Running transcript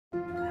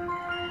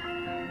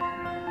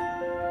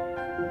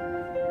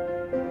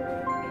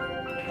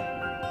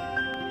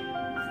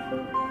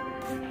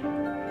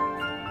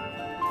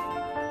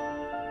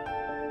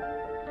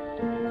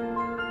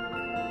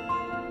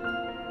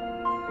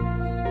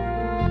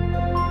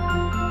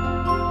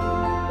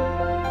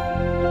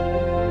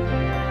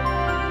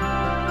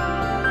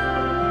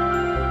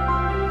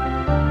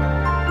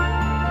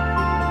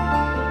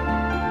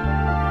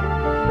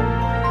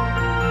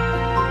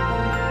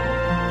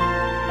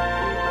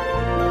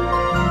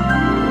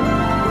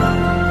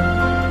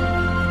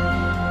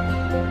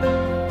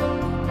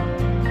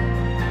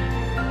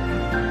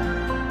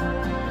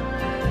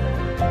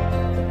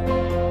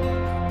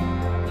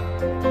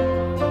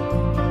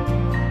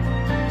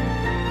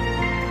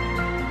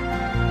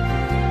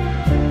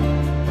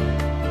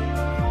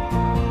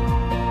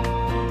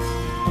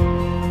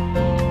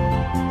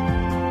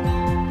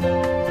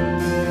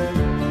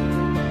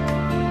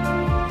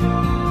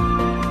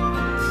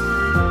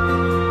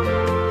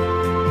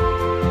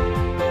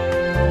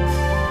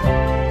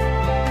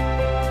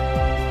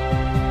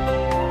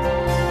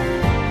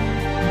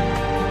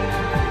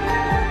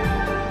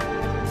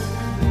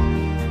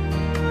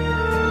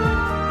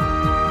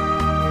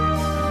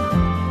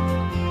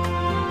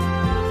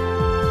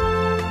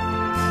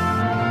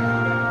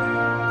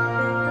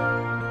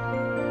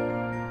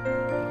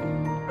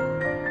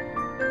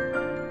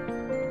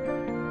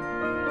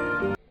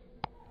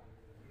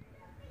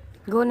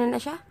Go na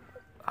siya.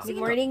 Good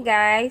morning,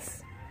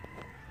 guys.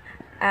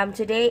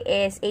 Today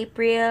is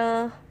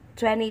April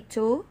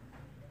 22,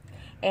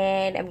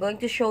 and I'm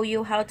going to show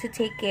you how to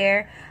take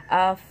care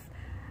of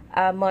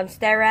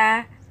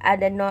Monstera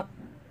adansonii,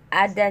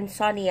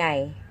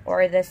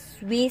 or the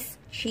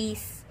Swiss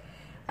cheese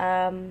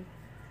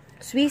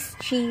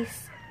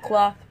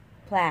cloth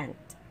plant.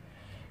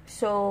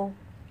 So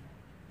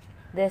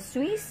the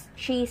Swiss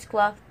cheese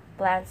cloth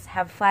plants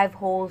have 5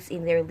 holes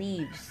in their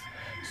leaves.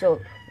 So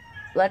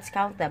let's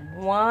count them.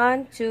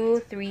 1,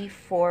 2, 3,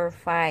 4,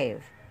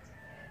 5.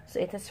 So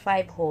it has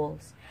 5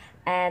 holes.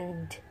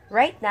 And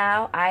right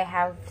now I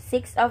have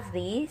 6 of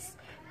these.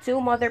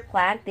 2 mother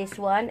plant, this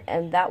one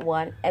and that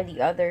one, and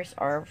the others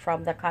are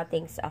from the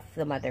cuttings of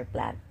the mother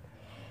plant.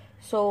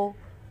 So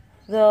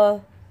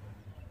the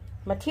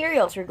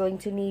materials we're going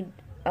to need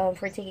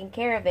for taking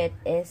care of it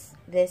is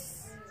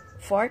this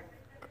fork.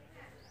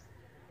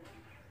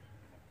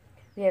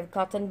 We have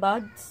cotton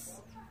buds.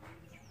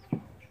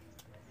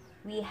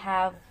 We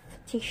have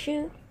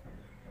tissue.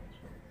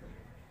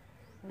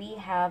 We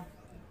have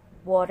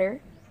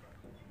water.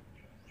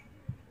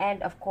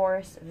 And of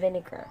course,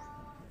 vinegar.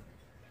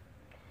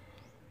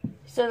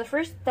 So the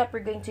first step we're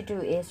going to do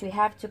is we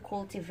have to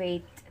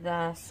cultivate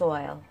the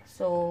soil.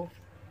 So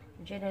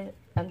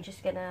I'm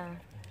just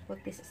gonna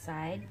put this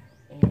aside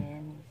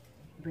and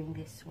bring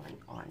this one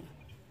on.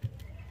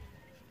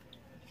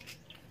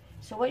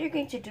 So what you're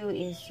going to do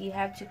is you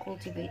have to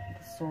cultivate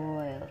the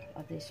soil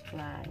of this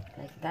plant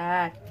like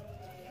that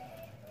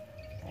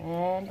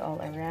and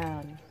all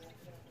around.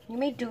 You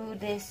may do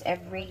this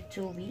every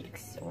 2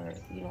 weeks, or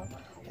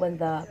when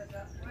the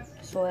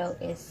soil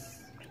is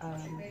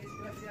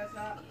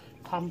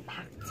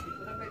compact.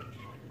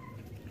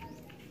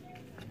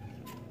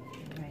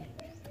 Right.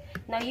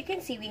 Now you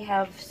can see we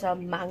have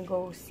some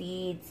mango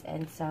seeds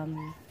and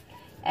some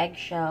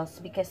eggshells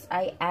because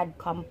I add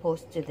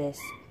compost to this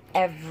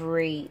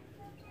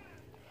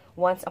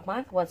once a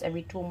month, once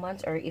every 2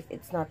 months, or if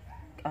it's not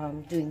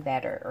doing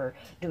better or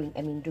doing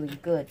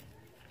good.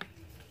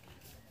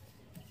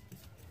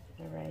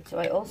 Alright, so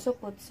I also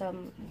put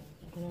some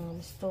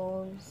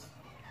stones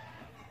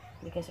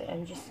because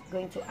I'm just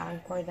going to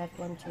anchor that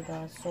one to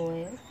the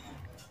soil.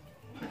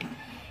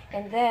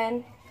 And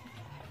then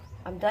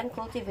I'm done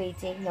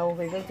cultivating. Now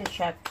we're going to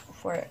check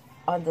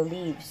on the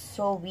leaves.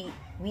 So we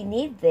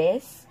need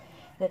this,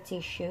 the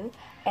tissue,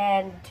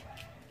 and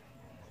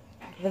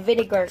the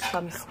vinegar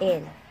comes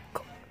in.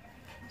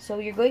 So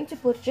you're going to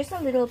put just a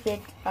little bit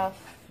of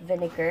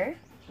vinegar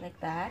like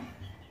that.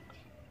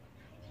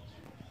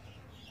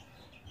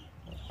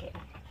 Okay.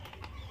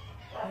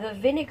 The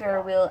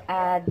vinegar will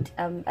add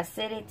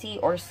acidity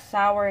or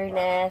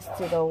sourness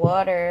to the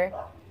water,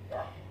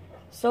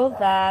 so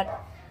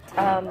that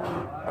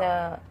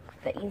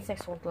the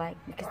insects won't like,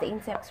 because the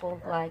insects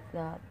won't like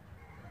the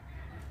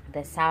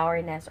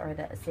sourness or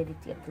the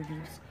acidity of the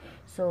leaves.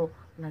 So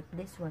like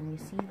this one, you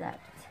see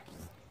that.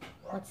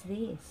 What's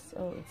this?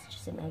 Oh, it's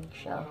just an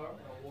eggshell.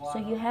 So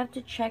you have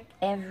to check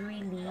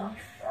every leaf,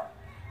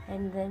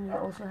 and then you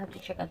also have to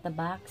check at the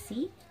back.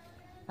 See?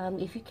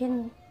 If you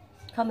can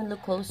come and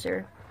look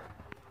closer,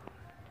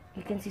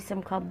 you can see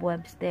some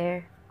cobwebs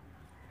there.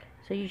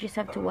 So you just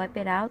have to wipe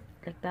it out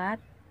like that.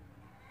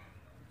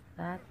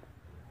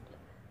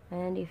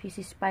 And if you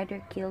see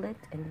spider, kill it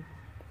and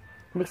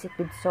mix it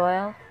with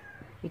soil.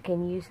 You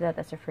can use that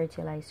as a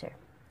fertilizer.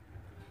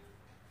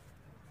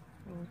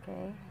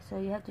 Okay, so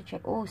you have to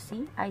check. Oh,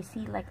 see, I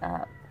see like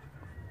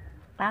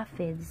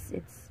aphids.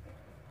 You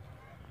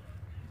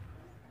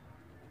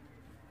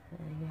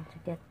have to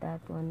get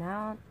that one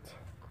out.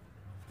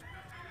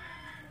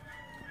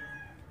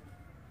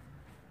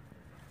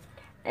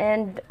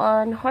 And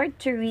on hard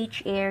to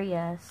reach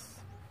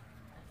areas,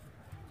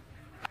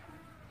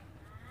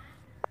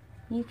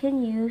 you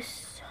can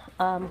use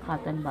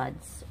cotton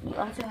buds. You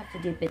also have to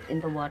dip it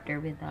in the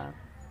water with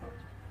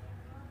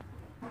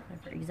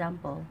for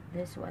example,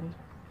 this one.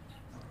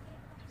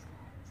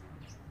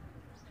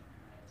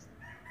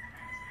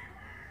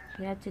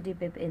 You have to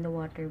dip it in the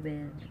water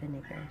with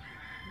vinegar.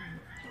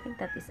 I think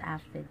that is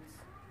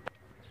aphids,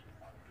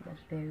 but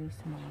very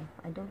small.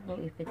 I don't know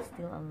if it's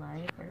still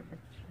alive, but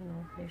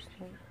there's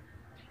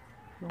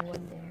no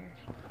one there,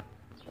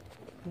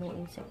 no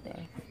insect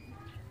there.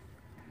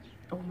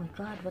 Oh my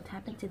god, what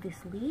happened to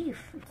this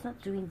leaf? It's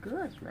not doing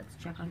good. Let's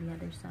check on the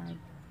other side.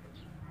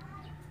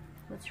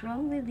 What's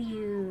wrong with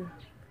you?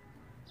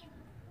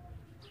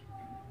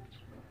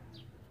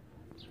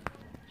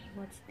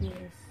 What's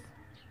this?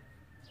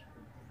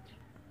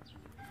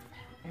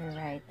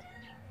 Alright.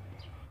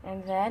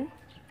 And then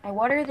I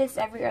water this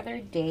every other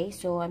day,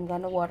 so I'm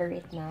gonna water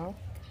it now.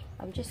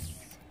 I'm just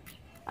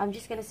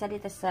gonna set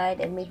it aside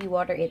and maybe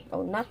water it,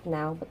 not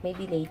now, but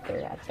maybe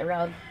later at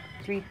around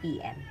 3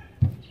 p.m.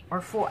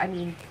 or 4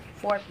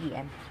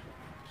 p.m.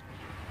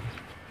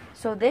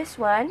 So this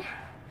one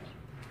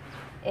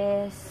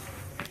is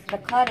the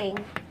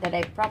cutting that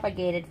I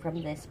propagated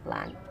from this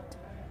plant.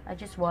 I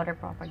just water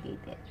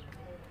propagate it.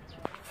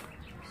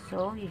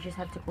 So you just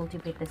have to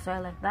cultivate the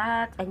soil like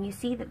that, and you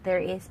see that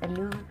there is a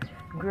new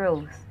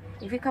growth.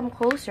 if you come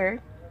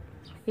closer,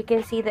 you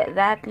can see that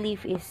that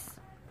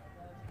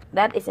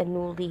is a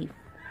new leaf.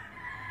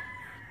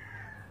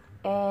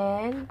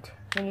 And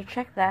when you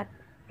check that,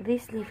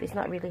 this leaf is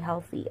not really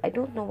healthy. I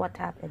don't know what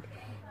happened.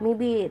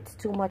 Maybe it's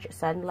too much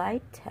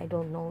sunlight. I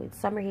don't know. It's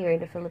summer here in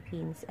the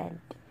Philippines, and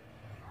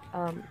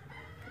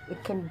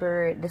it can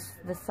burn,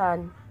 the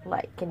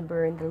sunlight can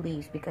burn the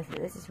leaves because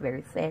this is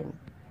very thin.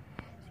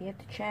 So you have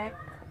to check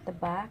the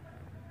back.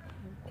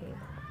 Okay,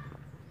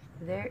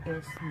 there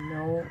is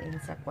no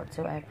insect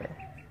whatsoever.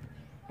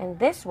 And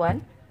this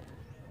one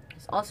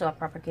is also a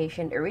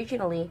propagation.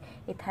 Originally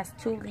it has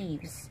 2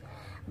 leaves,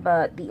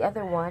 but the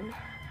other one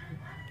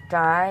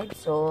died,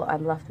 so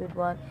I'm left with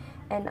one,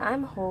 and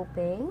I'm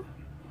hoping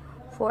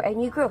for a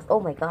new growth. Oh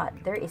my god,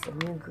 there is a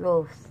new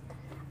growth.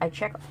 I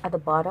checked at the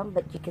bottom,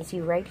 but you can see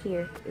right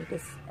here it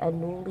is a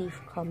new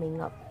leaf coming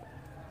up.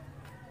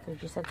 So you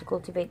just have to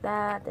cultivate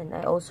that. And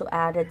I also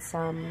added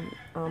some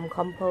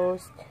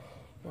compost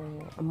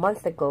a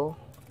month ago.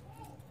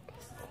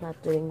 It's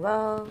not doing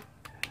well.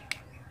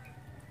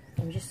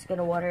 I'm just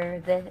gonna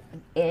water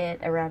it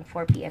around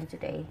 4 p.m.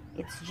 today.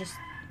 It's just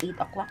 8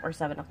 o'clock or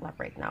 7 o'clock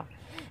right now.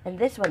 And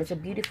this one is a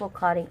beautiful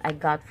cutting I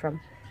got from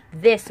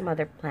this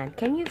mother plant.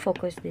 Can you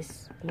focus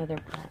this mother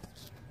plant?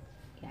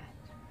 Yeah,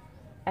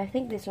 I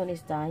think this one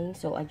is dying,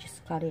 so I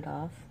just cut it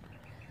off.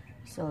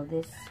 So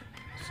this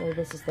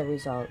is the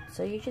result.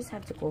 So you just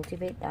have to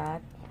cultivate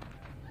that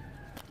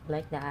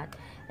like that,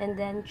 and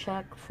then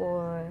check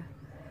for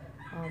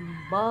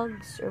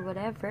bugs or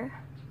whatever.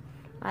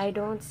 I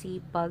don't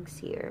see bugs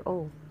here.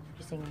 Oh,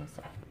 just hang on a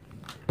sec.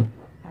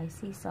 I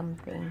see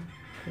something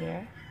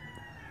here.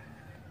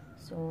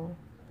 So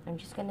I'm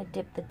just gonna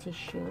dip the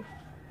tissue.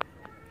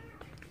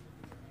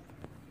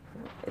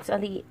 It's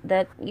only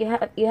that you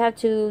have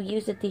to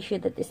use the tissue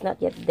that is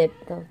not yet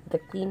dipped, the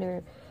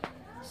cleaner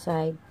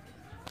side.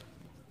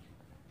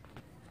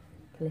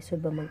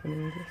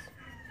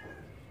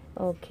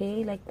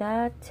 Okay, like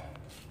that.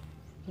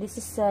 This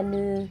is a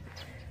new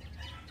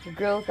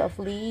growth of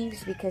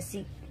leaves because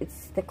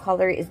the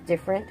color is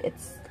different.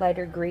 It's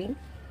lighter green.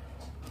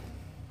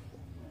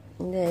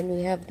 And then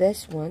we have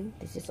this one.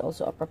 This is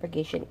also a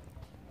propagation.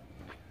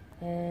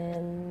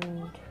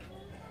 And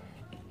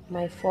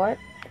my fork,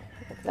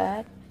 like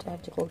that. I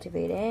have to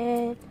cultivate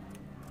it.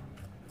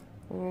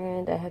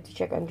 And I have to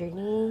check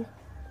underneath.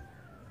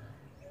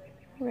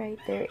 Right,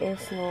 there is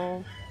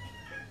no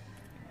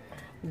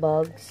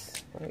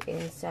bugs or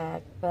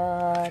insect,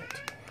 but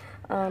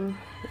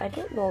I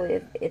don't know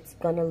if it's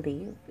gonna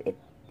leave.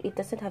 It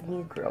doesn't have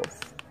new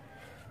growth.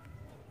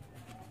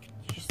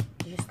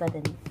 Just let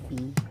it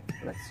be.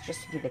 Let's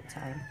just give it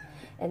time.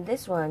 And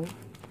this one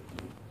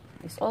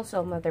is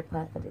also a mother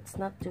plant, but it's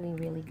not doing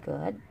really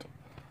good.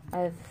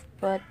 I've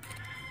put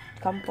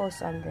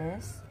compost on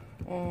this,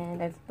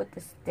 and I've put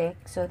the stick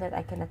so that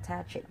I can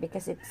attach it,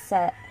 because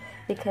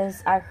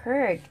because I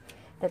heard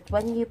that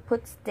when you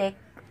put stick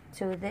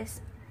to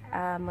this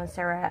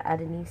Monstera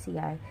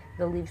adansonii,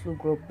 the leaves will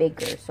grow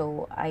bigger.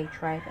 So I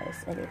tried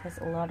this, and it has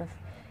a lot of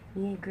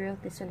new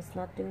growth. This one is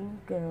not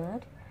doing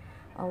good.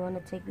 I want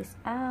to take this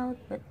out,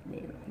 but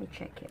let me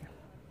check here.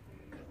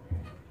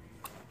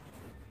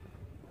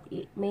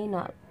 It may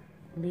not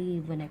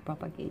leave when I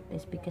propagate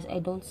this because I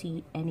don't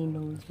see any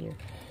nodes here.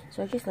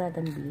 So I just let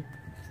them be.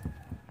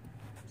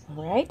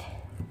 Alright.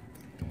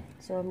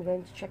 So I'm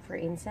going to check for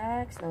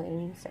insects. No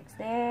insects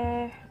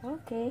there.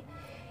 Okay.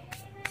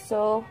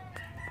 So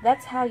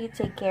that's how you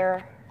take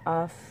care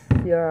of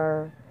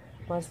your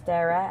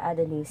Monstera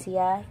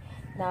adansonii.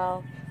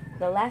 Now,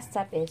 the last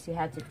step is you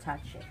have to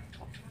touch it,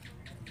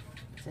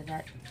 so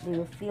that they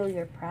will feel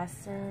your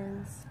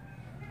presence.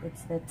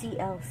 It's the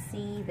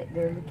TLC that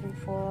they're looking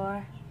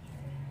for.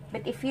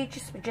 But if you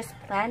just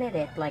planted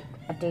it like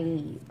a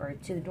day or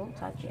two, don't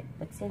touch it.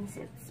 But since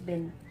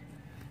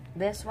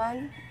this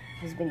one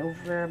has been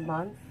over a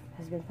month,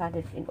 has been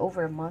planted in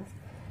over a month,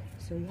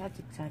 so you have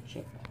to touch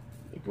it.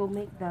 It will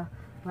make the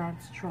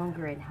plant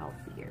stronger and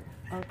healthier.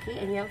 Okay,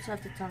 and you also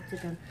have to talk to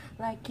them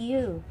like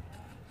you.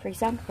 For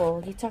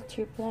example, you talk to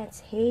your plants,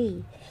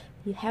 hey,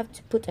 you have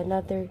to put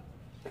another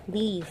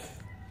leaf,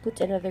 put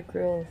another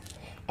growth,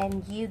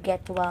 and you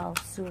get well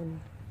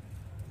soon.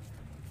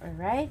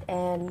 Alright,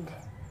 and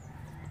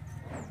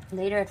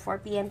later at 4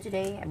 p.m.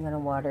 today, I'm gonna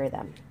water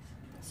them.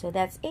 So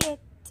that's it.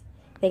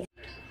 Thanks.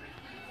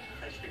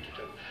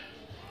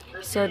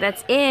 So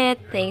that's it.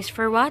 Thanks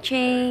for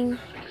watching.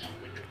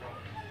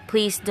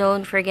 Please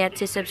don't forget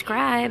to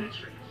subscribe.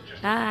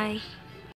 Bye.